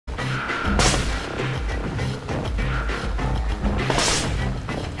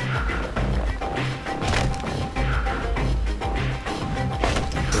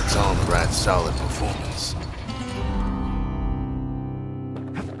solid performance.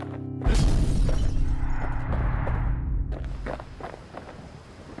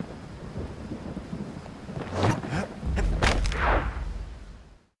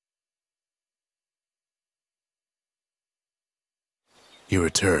 He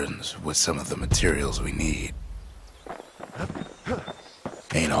returns with some of the materials we need.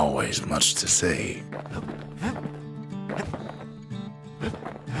 Ain't always much to say.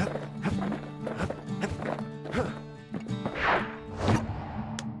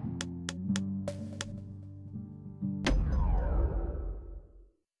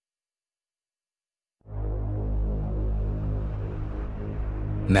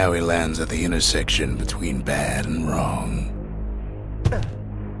 Now he lands at the intersection between bad and wrong.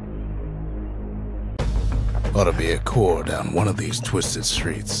 Ought to be a core down one of these twisted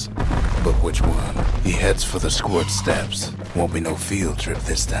streets. But which one? He heads for the squirt steps. Won't be no field trip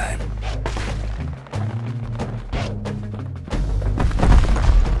this time.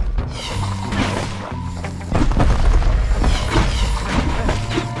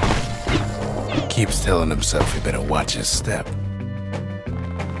 Keeps telling himself he better watch his step.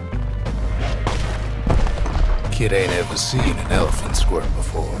 Kid ain't ever seen an elephant squirt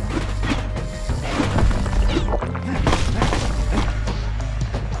before.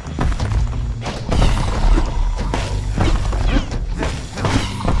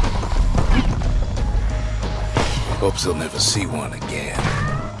 Hopes he'll never see one again.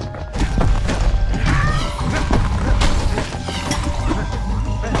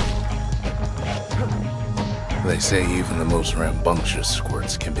 They say even the most rambunctious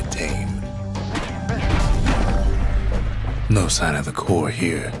squirts can be tamed. No sign of the core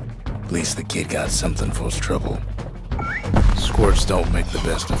here. At least the kid got something for his trouble. Squirts don't make the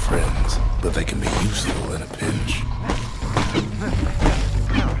best of friends, but they can be useful in a pinch.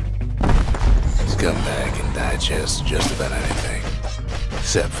 Scumbag can digest just about anything.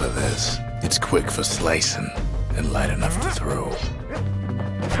 Except for this. It's quick for slicing and light enough to throw.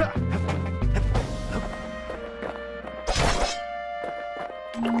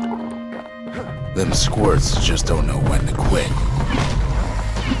 Them squirts just don't know when to quit.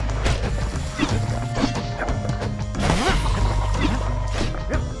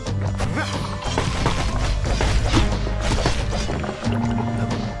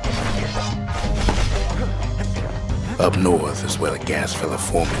 Up north is where the gas fella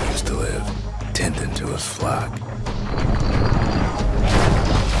foreman used to live, tending to his flock.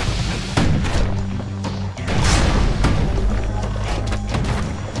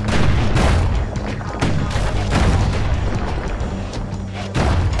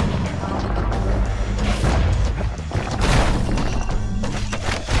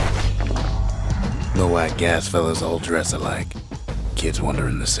 No white gas fellas all dress alike. Kids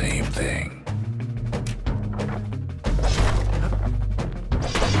wondering the same thing.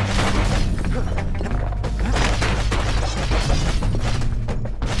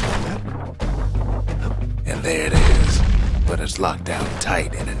 And there it is, but it's locked down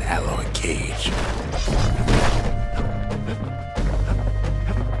tight in an alloy cage.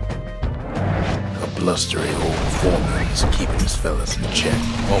 A blustery old foreman is keeping his fellas in check,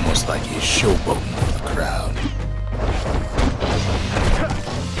 almost like he's showboating for the crowd.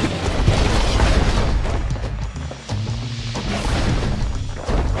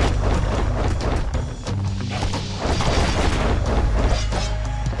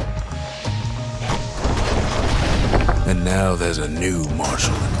 And now there's a new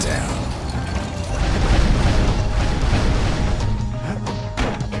marshal in town.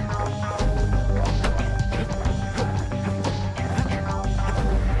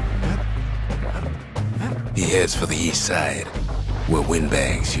 He heads for the east side, where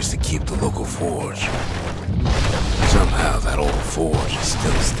windbags used to keep the local forge. Somehow that old forge is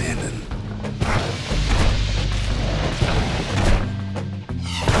still standing.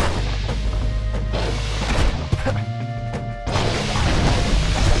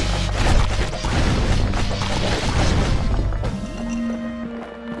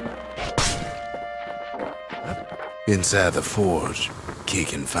 Inside the forge, Key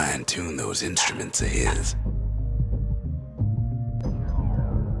can fine-tune those instruments of his.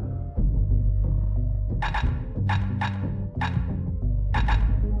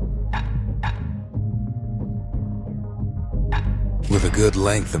 With a good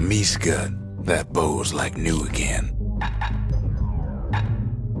length of meat gut, that bow's like new again.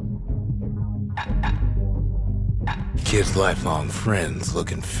 Kid's lifelong friends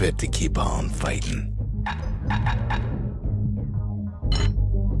looking fit to keep on fighting.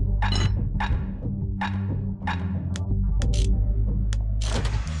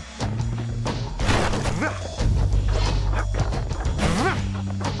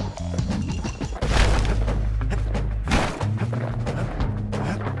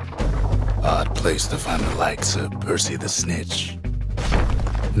 place to find the likes of Percy the Snitch.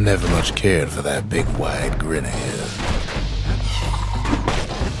 Never much cared for that big wide grin of his.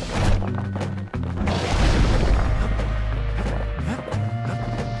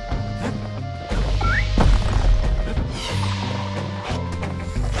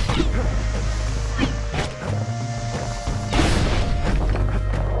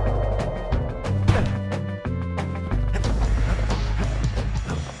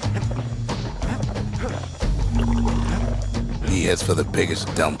 He heads for the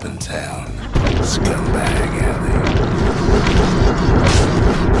biggest dump in town, Scumbag Alley.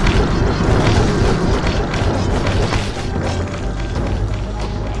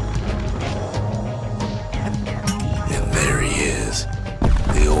 And there he is,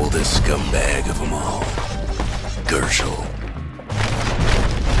 the oldest scumbag of them all, Rahll.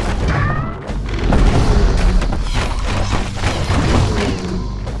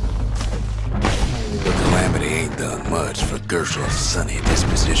 Much for Rahll's sunny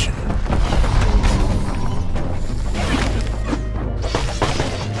disposition.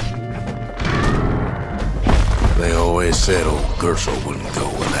 They always said old Rahll wouldn't go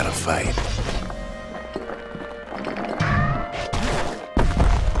without a fight.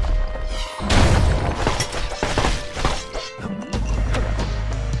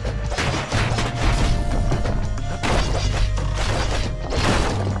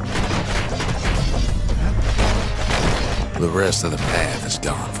 The rest of the path is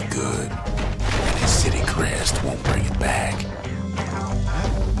gone for good, and his city crest won't bring it back.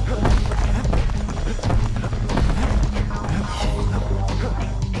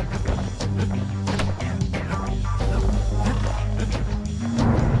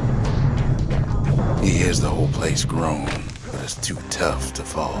 He hears the whole place groan, but it's too tough to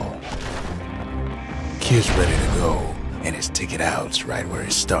fall. Kid's ready to go, and his ticket out's right where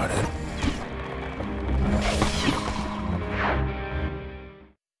he started.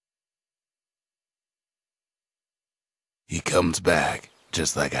 He comes back,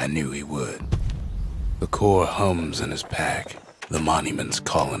 just like I knew he would. The core hums in his pack. The monument's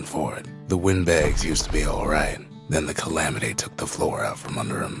calling for it. The windbags used to be all right. Then the calamity took the floor out from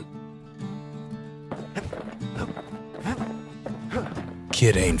under him.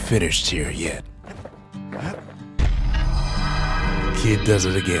 Kid ain't finished here yet. Kid does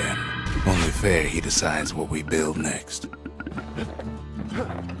it again. Only fair he decides what we build next.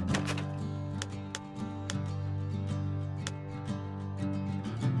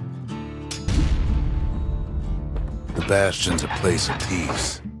 The Bastion's a place of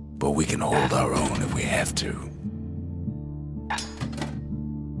peace, but we can hold our own if we have to.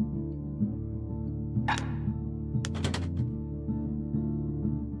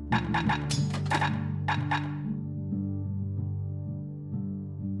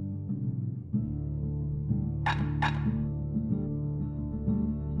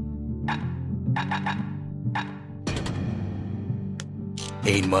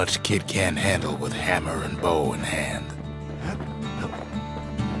 Ain't much kid can't handle with hammer and bow in hand.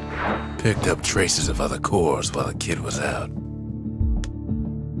 Picked up traces of other cores while the kid was out.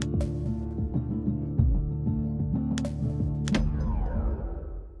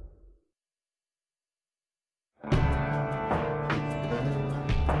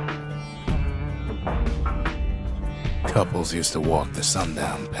 Couples used to walk the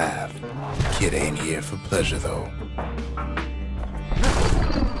sundown path. Kid ain't here for pleasure though.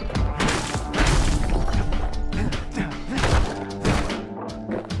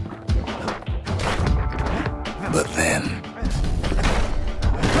 But then,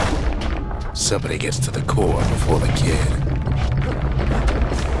 somebody gets to the core before the kid.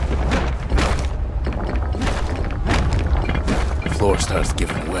 The floor starts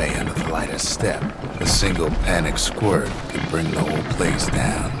giving way under the lightest step. A single panic squirt could bring the whole place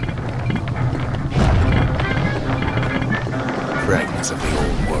down. Fragments of the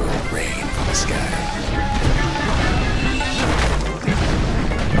old world rain from the sky.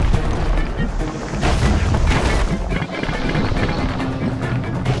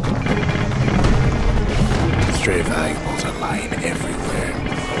 Stray valuables are lying everywhere.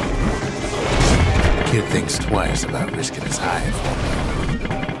 Kid thinks twice about risking his hide for them.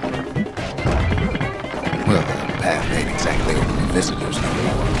 Well, the path ain't exactly open to visitors no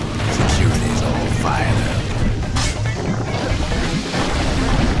more. Security's all fired up.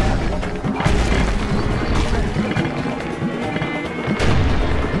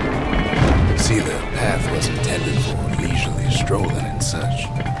 See, the path was intended for leisurely strolling and such.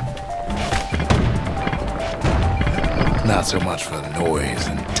 Not so much for noise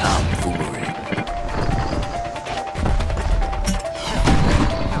and tomfoolery.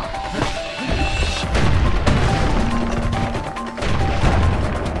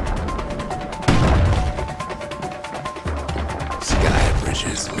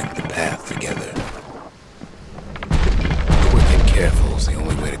 bridges link the path together. Quick and careful is the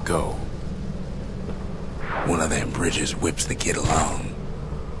only way to go. One of them bridges whips the kid along.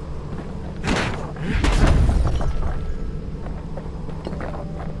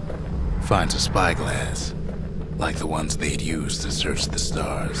 Finds a spyglass, like the ones they'd use to search the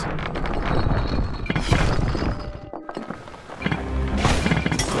stars.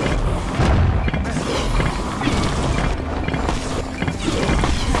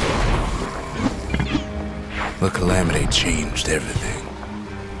 The calamity changed everything,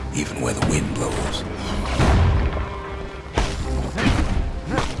 even where the wind blows.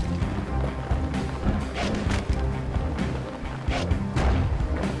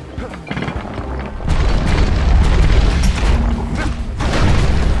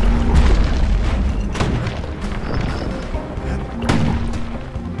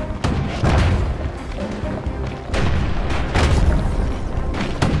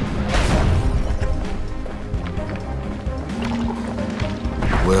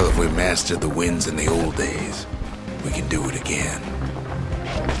 Well, if we mastered the winds in the old days, we can do it again.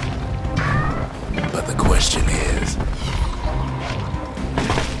 But the question is,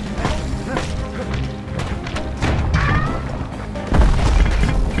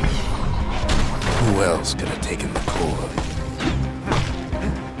 who else could have taken the core?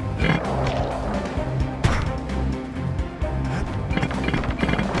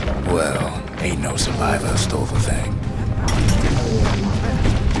 Well, ain't no survivor stole the thing.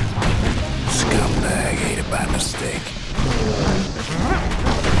 Scumbag ate it by mistake.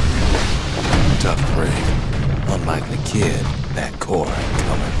 Tough break. Unlike the kid, that core ain't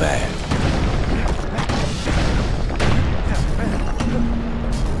coming back.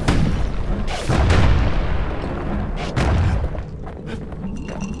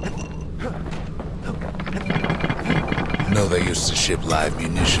 No, they used to ship live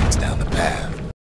munitions down the path.